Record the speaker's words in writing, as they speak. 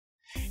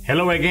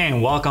Hello again,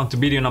 welcome to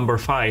video number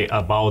 5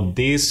 about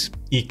this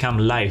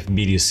Ecamm Live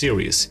video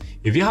series.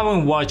 If you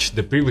haven't watched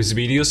the previous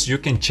videos, you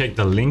can check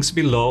the links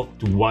below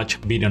to watch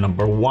video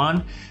number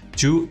 1,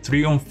 2,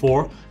 3 and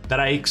 4 that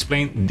I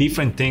explain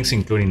different things,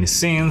 including the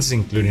scenes,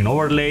 including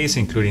overlays,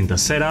 including the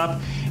setup,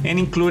 and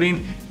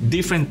including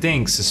different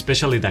things,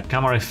 especially the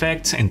camera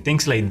effects and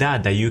things like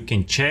that you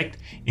can check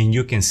and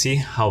you can see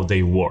how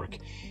they work.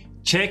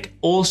 Check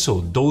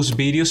also those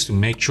videos to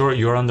make sure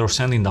you're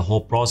understanding the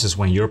whole process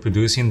when you're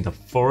producing the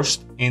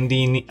first and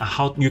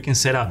how you can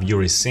set up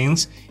your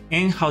scenes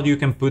and how you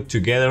can put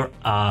together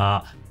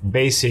a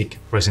basic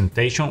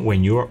presentation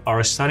when you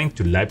are starting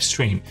to live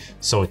stream.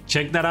 So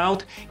check that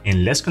out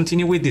and let's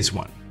continue with this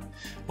one.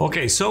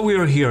 Okay, so we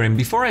are here, and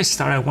before I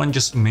start, I want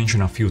just to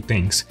mention a few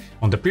things.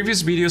 On the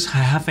previous videos, I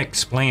have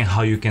explained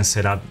how you can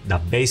set up the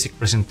basic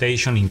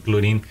presentation,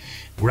 including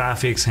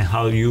graphics, and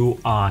how you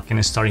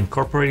can start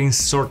incorporating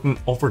certain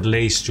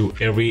overlays to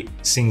every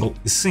single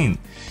scene.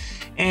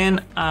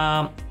 And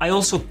I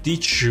also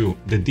teach you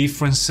the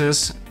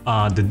differences,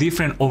 the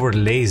different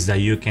overlays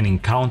that you can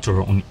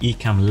encounter on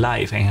Ecamm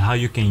Live and how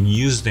you can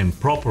use them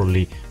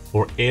properly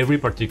for every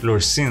particular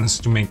scenes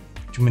to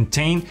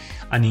maintain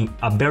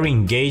a very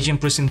engaging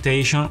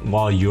presentation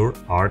while you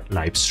are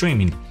live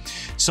streaming.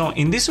 So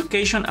in this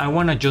occasion, I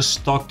want to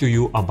just talk to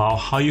you about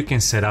how you can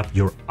set up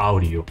your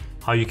audio,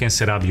 how you can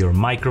set up your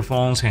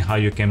microphones, and how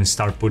you can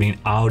start putting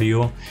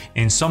audio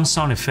and some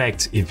sound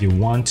effects if you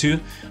want to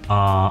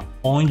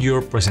on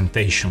your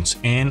presentations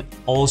and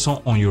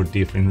also on your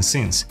different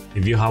scenes.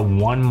 If you have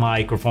one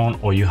microphone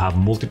or you have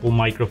multiple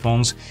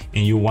microphones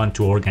and you want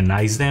to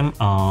organize them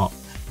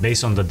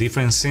based on the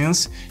different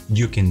scenes,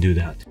 you can do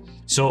that.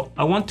 So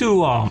I want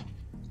to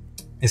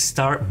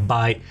start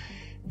by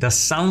the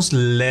sound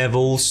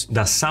levels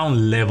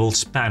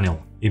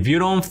panel. If you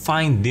don't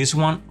find this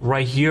one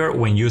right here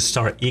when you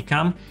start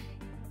Ecamm,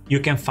 you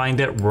can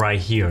find it right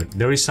here.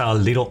 There is a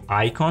little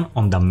icon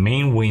on the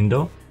main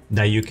window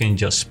that you can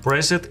just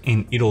press it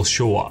and it'll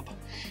show up.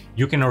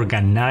 You can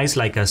organize,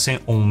 like I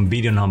said on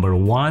video number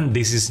 1,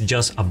 this is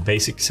just a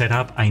basic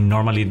setup I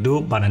normally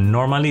do, but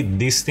normally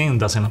this thing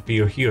doesn't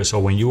appear here. So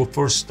when you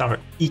first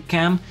start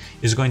Ecamm,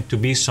 it's going to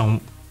be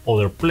some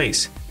other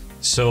place.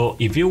 So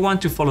if you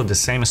want to follow the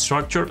same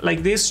structure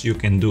like this, you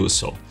can do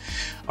so.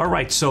 All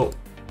right, so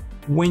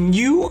when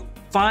you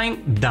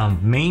find the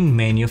main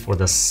menu for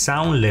the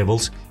sound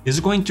levels, it's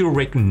going to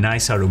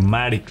recognize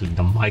automatically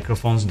the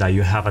microphones that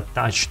you have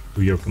attached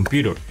to your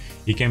computer.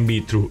 It can be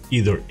through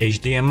either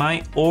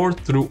HDMI or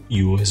through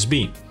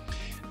USB.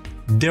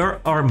 There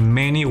are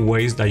many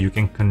ways that you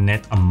can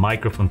connect a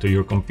microphone to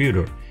your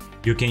computer.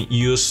 You can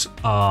use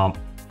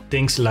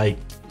things like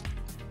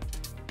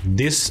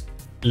this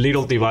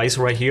little device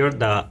right here,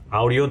 the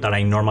audio that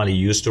I normally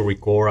use to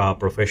record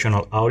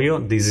professional audio.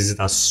 This is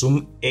the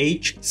Zoom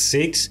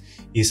H6.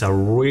 It's a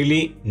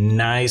really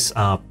nice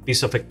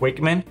piece of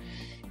equipment,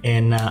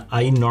 and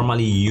I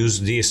normally use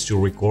this to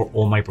record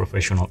all my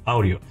professional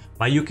audio.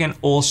 But you can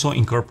also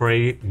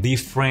incorporate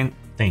different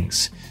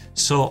things.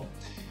 So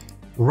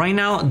right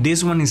now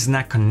this one is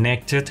not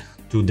connected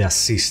to the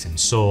system,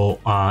 so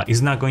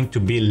it's not going to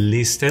be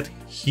listed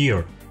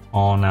here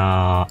on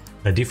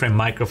the different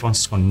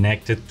microphones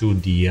connected to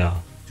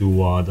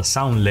the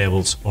sound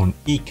levels on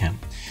Ecamm.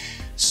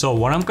 So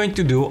what I'm going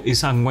to do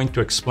is I'm going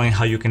to explain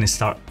how you can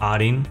start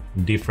adding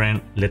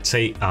different, let's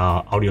say,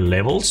 audio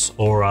levels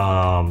or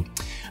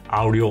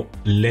audio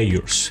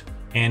layers.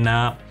 And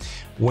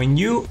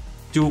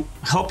to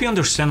help you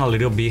understand a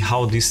little bit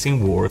how this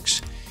thing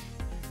works,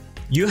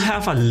 you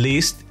have a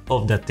list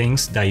of the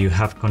things that you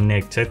have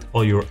connected,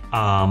 or your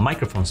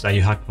microphones that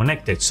you have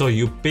connected. So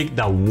you pick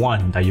the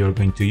one that you're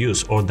going to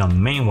use, or the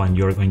main one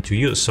you're going to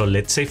use. So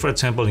let's say, for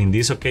example, in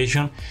this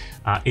occasion,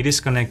 it is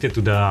connected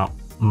to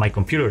my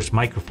computer's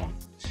microphone.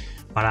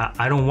 But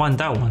I don't want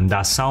that one.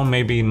 That sound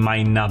maybe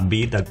might not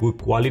be the good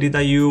quality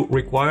that you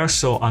require.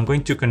 So I'm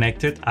going to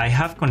connect it. I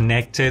have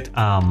connected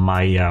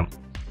my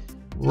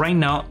right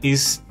now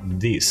is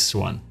this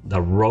one,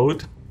 the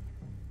Rode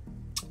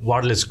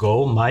Wireless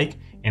Go mic,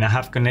 and I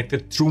have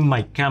connected through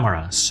my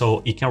camera,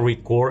 so it can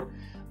record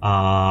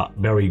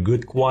very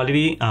good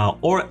quality,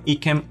 or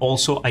it can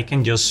also, I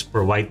can just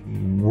provide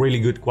really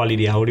good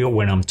quality audio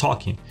when I'm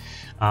talking.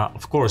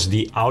 Of course,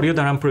 the audio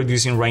that I'm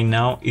producing right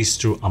now is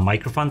through a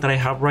microphone that I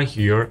have right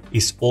here.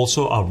 It's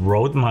also a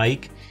Rode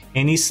mic,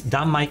 and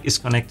that mic is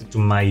connected to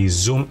my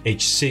Zoom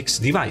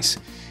H6 device.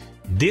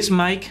 This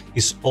mic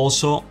is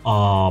also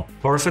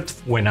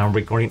perfect when I'm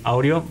recording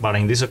audio, but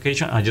in this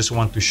occasion, I just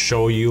want to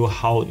show you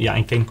how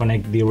I can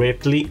connect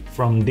directly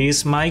from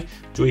this mic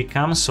to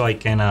Ecamm, so I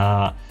can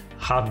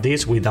have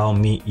this without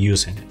me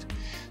using it.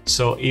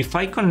 So if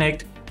I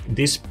connect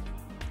this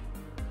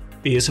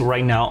piece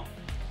right now,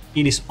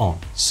 it is on.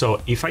 So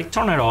if I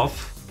turn it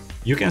off,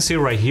 you can see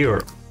right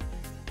here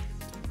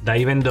that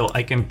even though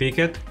I can pick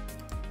it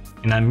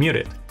and unmute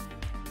it,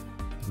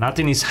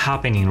 nothing is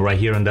happening right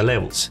here on the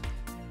levels.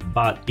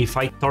 But if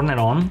I turn it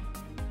on,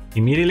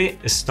 immediately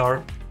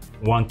start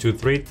 1, 2,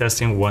 3,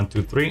 testing 1,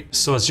 2, 3.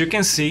 So as you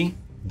can see,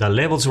 the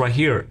levels right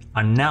here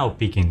are now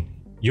picking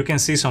you can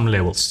see some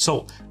levels.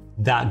 So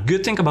the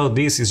good thing about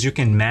this is you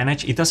can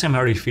manage, it doesn't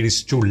matter if it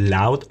is too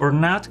loud or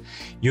not,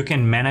 you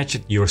can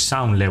manage your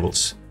sound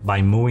levels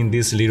by moving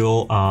this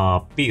little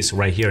piece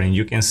right here, and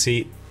you can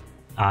see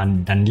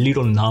the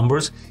little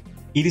numbers.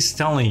 It is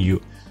telling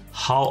you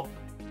how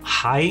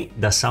high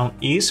the sound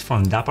is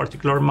from that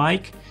particular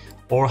mic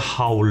or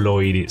how low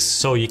it is.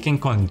 So you can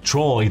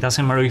control, it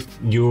doesn't matter if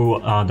you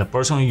the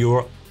person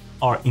you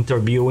are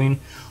interviewing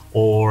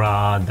or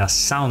the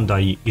sound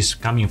that is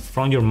coming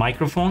from your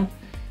microphone,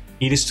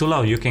 it is too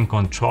loud, you can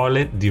control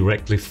it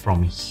directly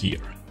from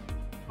here.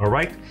 All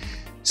right,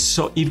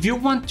 so if you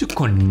want to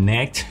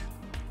connect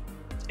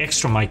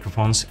extra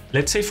microphones,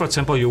 let's say for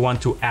example you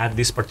want to add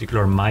this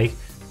particular mic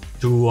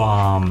to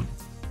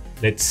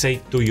let's say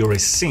to your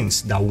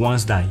scenes, the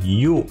ones that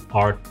you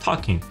are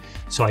talking.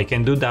 So I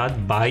can do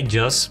that by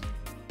just,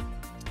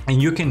 and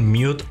you can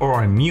mute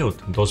or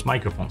unmute those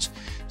microphones.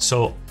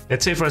 So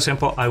let's say for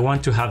example I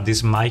want to have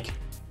this mic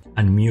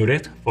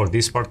unmuted for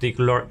this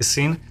particular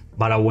scene,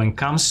 but when it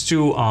comes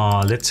to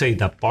let's say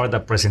the part of the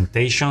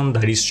presentation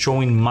that is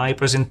showing my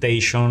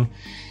presentation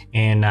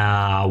and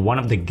one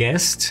of the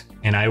guests,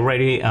 and I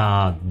already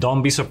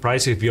don't be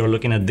surprised if you're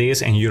looking at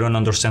this and you don't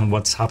understand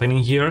what's happening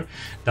here.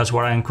 That's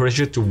why I encourage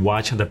you to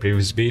watch the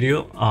previous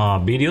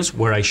videos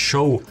where I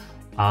show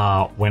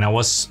when I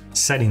was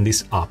setting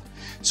this up.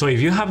 So if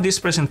you have this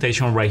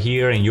presentation right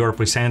here and you're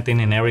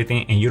presenting and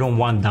everything and you don't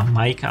want the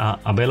mic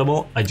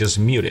available, I just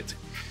mute it.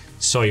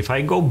 So if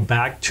I go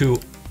back to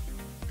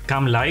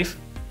Ecamm Live,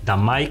 the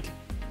mic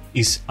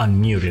is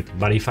unmuted.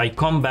 But if I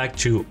come back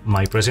to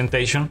my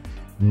presentation,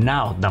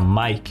 now the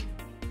mic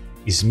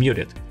is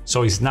muted.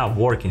 So it's not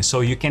working.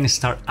 So you can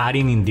start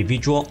adding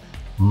individual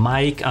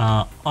mic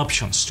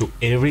options to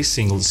every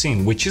single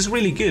scene, which is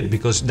really good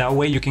because that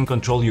way you can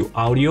control your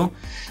audio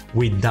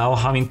without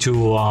having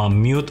to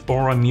mute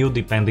or unmute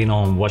depending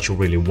on what you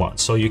really want.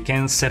 So you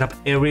can set up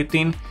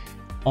everything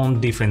on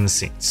different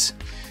scenes.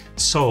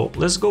 So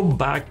let's go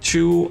back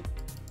to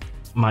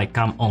my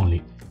cam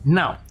only.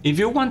 Now, if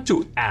you want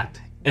to add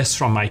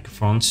extra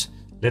microphones,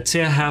 let's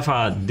say I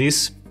have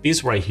this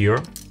piece right here,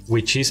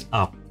 which is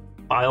a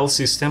file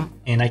system,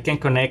 and I can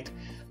connect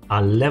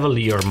a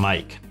lavalier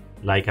mic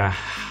like I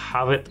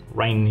have it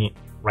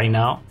right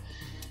now,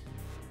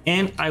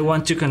 and I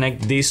want to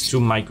connect this to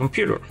my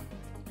computer,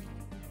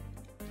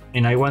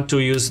 and I want to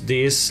use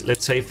this,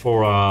 let's say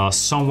for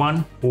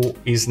someone who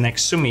is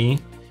next to me,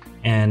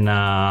 and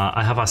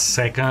I have a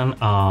second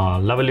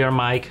lavalier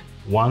mic,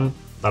 one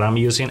that I'm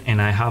using,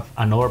 and I have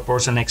another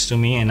person next to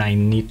me, and I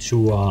need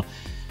to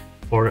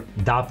for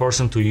that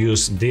person to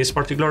use this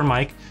particular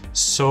mic.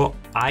 So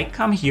I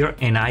come here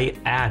and I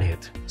add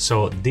it.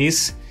 So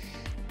this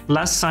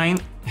plus sign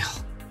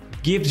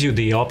gives you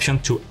the option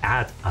to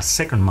add a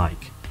second mic.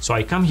 So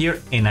I come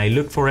here and I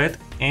look for it,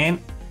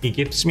 and it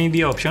gives me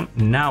the option.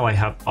 Now I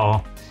have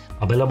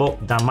available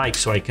the mic,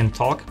 so I can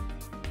talk.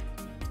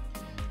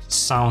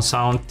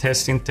 Sound,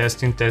 testing.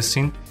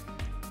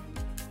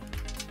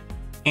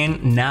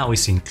 And now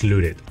it's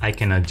included. I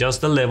can adjust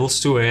the levels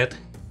to it,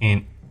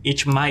 and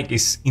each mic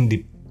is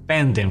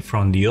independent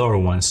from the other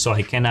one. So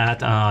I can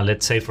add,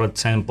 let's say for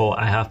example,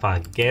 I have a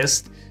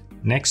guest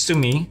next to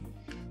me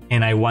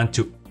and I want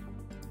to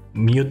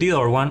mute the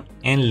other one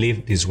and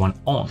leave this one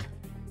on.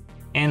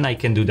 And I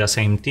can do the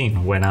same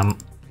thing when I'm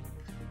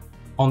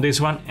on this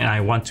one and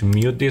I want to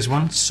mute this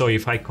one. So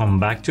if I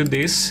come back to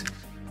this,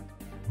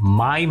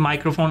 my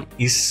microphone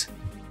is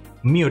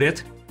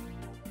muted,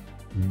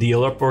 the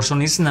other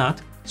person is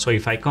not. So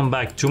if I come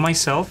back to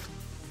myself,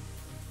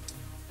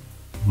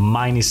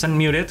 mine is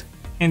unmuted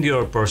and the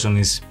other person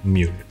is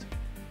muted.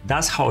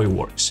 That's how it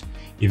works.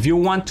 If you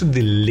want to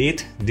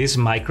delete this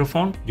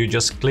microphone, you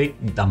just click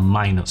the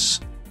minus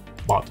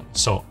button.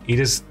 So it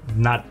is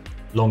not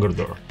longer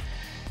there.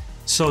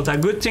 So the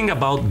good thing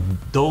about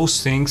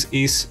those things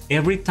is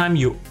every time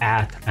you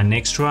add an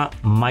extra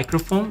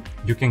microphone,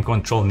 you can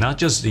control not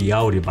just the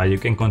audio, but you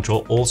can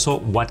control also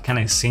what kind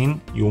of scene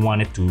you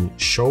want it to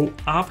show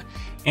up,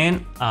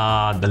 and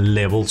the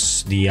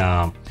levels, the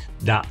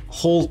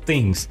whole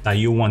things that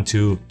you want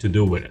to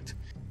do with it.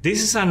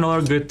 This is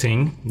another good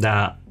thing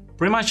that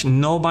pretty much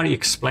nobody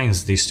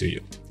explains this to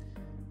you.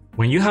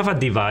 When you have a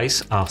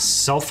device, a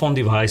cell phone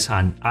device,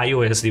 an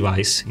iOS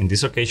device, in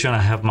this occasion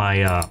I have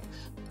my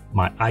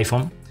my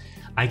iPhone,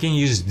 I can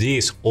use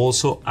this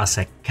also as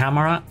a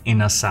camera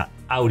and as an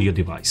audio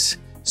device.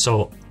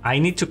 So I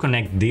need to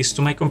connect this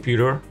to my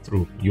computer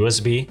through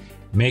USB,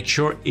 make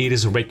sure it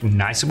is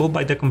recognizable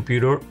by the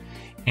computer,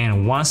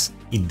 and once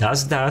it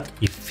does that,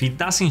 if it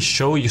doesn't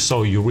show you,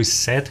 so you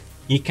reset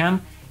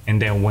Ecamm,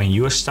 and then when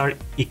you start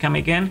Ecamm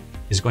again,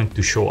 it's going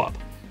to show up.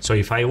 So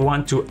if I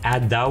want to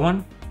add that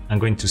one, I'm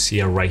going to see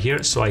it right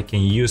here, so I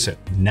can use it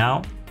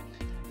now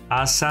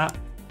as a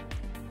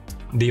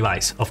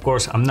device. Of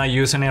course, I'm not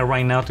using it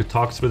right now to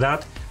talk through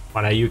that,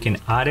 but you can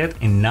add it,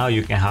 and now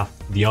you can have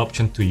the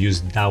option to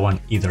use that one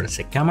either as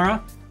a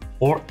camera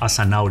or as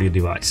an audio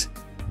device.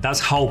 That's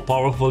how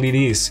powerful it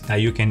is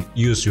that you can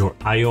use your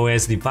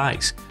iOS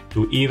device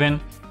to even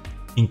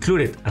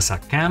included as a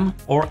cam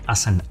or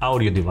as an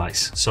audio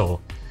device. So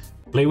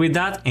play with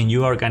that and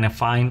you are gonna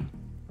find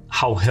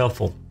how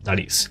helpful that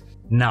is.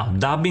 Now,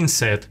 that being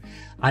said,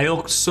 I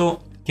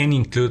also can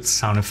include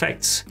sound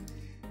effects.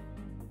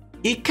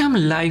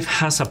 Ecamm Live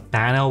has a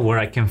panel where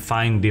I can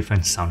find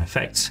different sound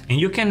effects, and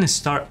you can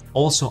start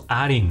also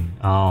adding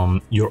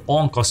your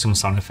own custom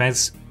sound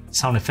effects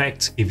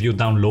if you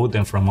download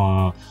them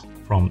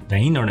from the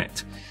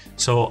internet.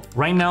 So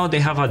right now they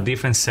have a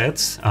different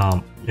sets.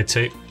 Let's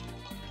say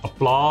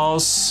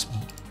applause,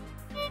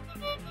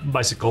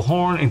 bicycle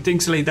horn, and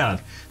things like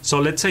that. So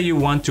let's say you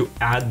want to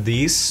add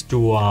this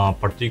to a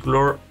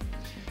particular,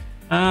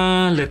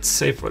 let's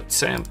say for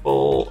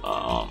example,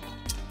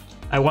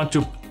 I want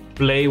to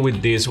play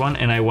with this one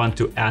and I want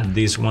to add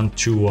this one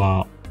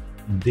to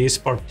this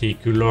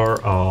particular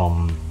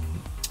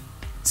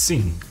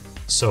scene.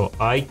 So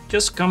I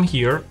just come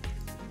here,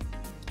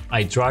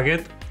 I drag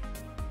it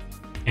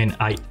and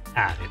I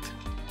add it.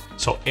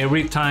 So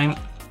every time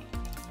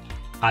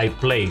I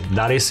play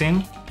that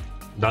scene,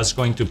 that's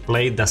going to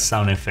play the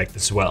sound effect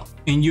as well.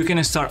 And you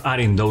can start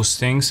adding those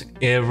things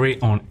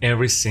on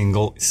every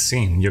single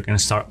scene. You can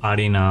start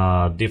adding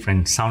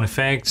different sound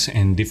effects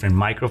and different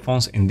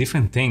microphones and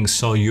different things,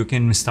 so you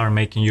can start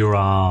making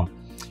your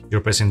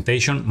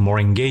presentation more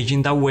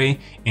engaging that way.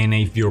 And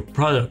if your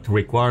product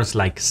requires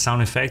like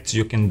sound effects,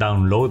 you can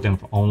download them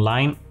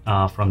online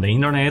from the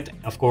internet,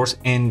 of course,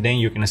 and then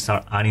you can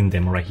start adding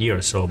them right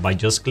here. So by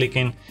just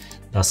clicking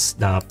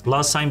the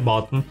plus sign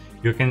button,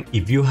 you can,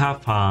 if you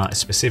have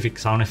specific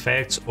sound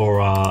effects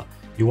or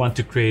you want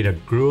to create a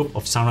group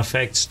of sound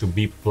effects to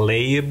be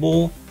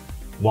playable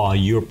while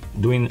you're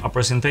doing a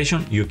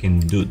presentation, you can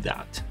do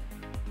that.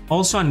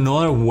 Also,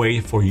 another way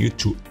for you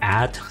to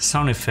add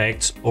sound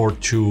effects or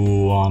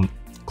to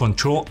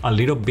control a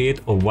little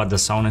bit of what the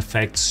sound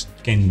effects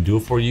can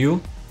do for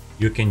you,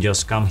 you can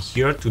just come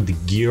here to the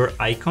gear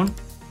icon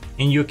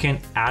and you can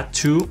add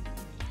to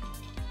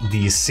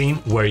the scene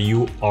where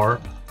you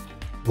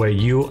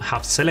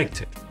have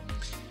selected.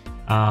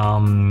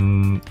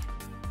 And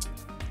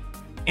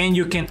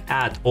you can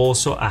add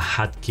also a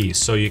hotkey,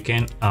 so you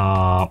can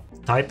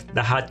type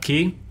the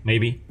hotkey,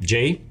 maybe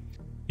J,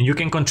 and you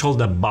can control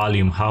the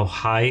volume, how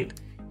high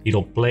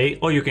it'll play,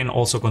 or you can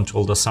also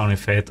control the sound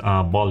effect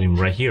volume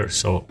right here.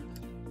 So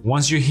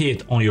once you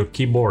hit on your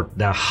keyboard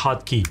the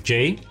hotkey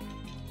J,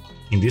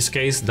 in this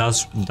case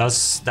that's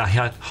the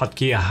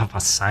hotkey I have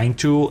assigned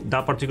to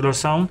that particular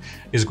sound,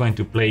 is going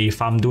to play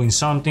if I'm doing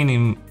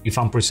something, if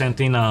I'm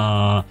presenting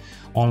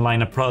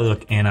online a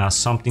product and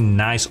something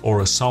nice,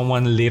 or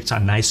someone leaves a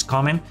nice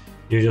comment,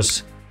 you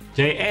just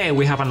say, hey,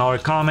 we have another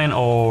comment,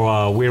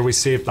 or we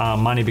received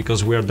money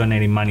because we're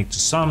donating money to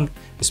some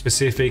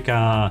specific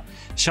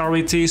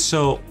charity.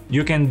 So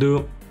you can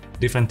do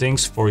different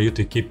things for you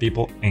to keep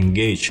people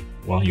engaged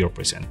while you're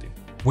presenting.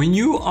 When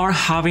you are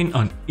having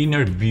an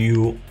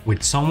interview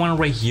with someone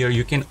right here,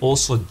 you can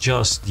also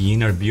adjust the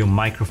interview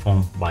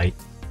microphone by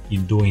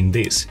doing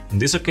this. In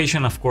this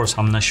occasion, of course,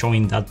 I'm not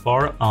showing that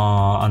part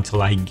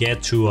until I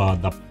get to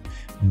the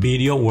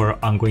video where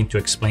I'm going to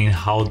explain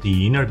how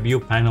the interview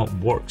panel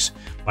works,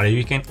 but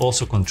you can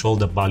also control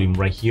the volume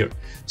right here.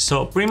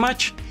 So pretty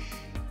much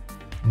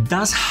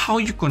that's how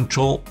you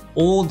control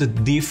all the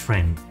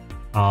different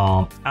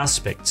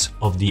aspects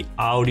of the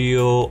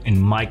audio and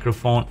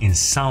microphone and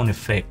sound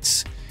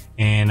effects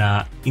and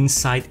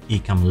inside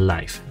Ecamm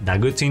Live. The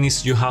good thing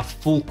is you have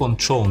full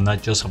control,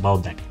 not just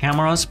about the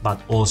cameras,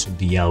 but also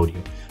the audio,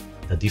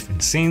 the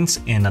different scenes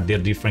and the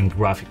different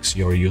graphics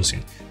you're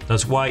using.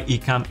 That's why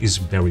Ecamm is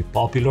very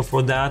popular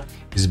for that.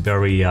 It's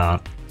very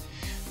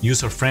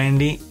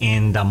user-friendly,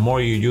 and the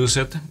more you use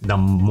it,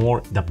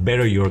 the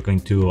better you're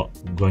going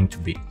to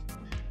be.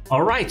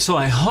 All right, so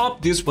I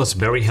hope this was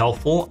very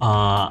helpful.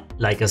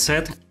 Like I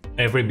said,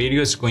 every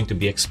video is going to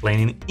be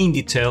explaining in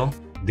detail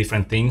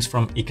different things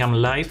from Ecamm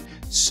Live.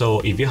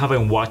 So if you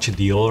haven't watched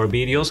the other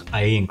videos,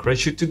 I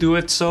encourage you to do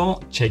it. So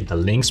check the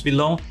links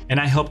below, and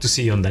I hope to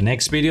see you on the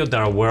next video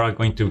where I'm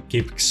going to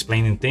keep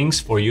explaining things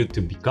for you to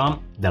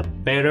become the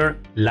better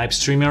live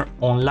streamer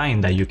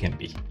online that you can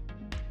be.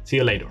 See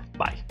you later.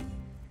 Bye.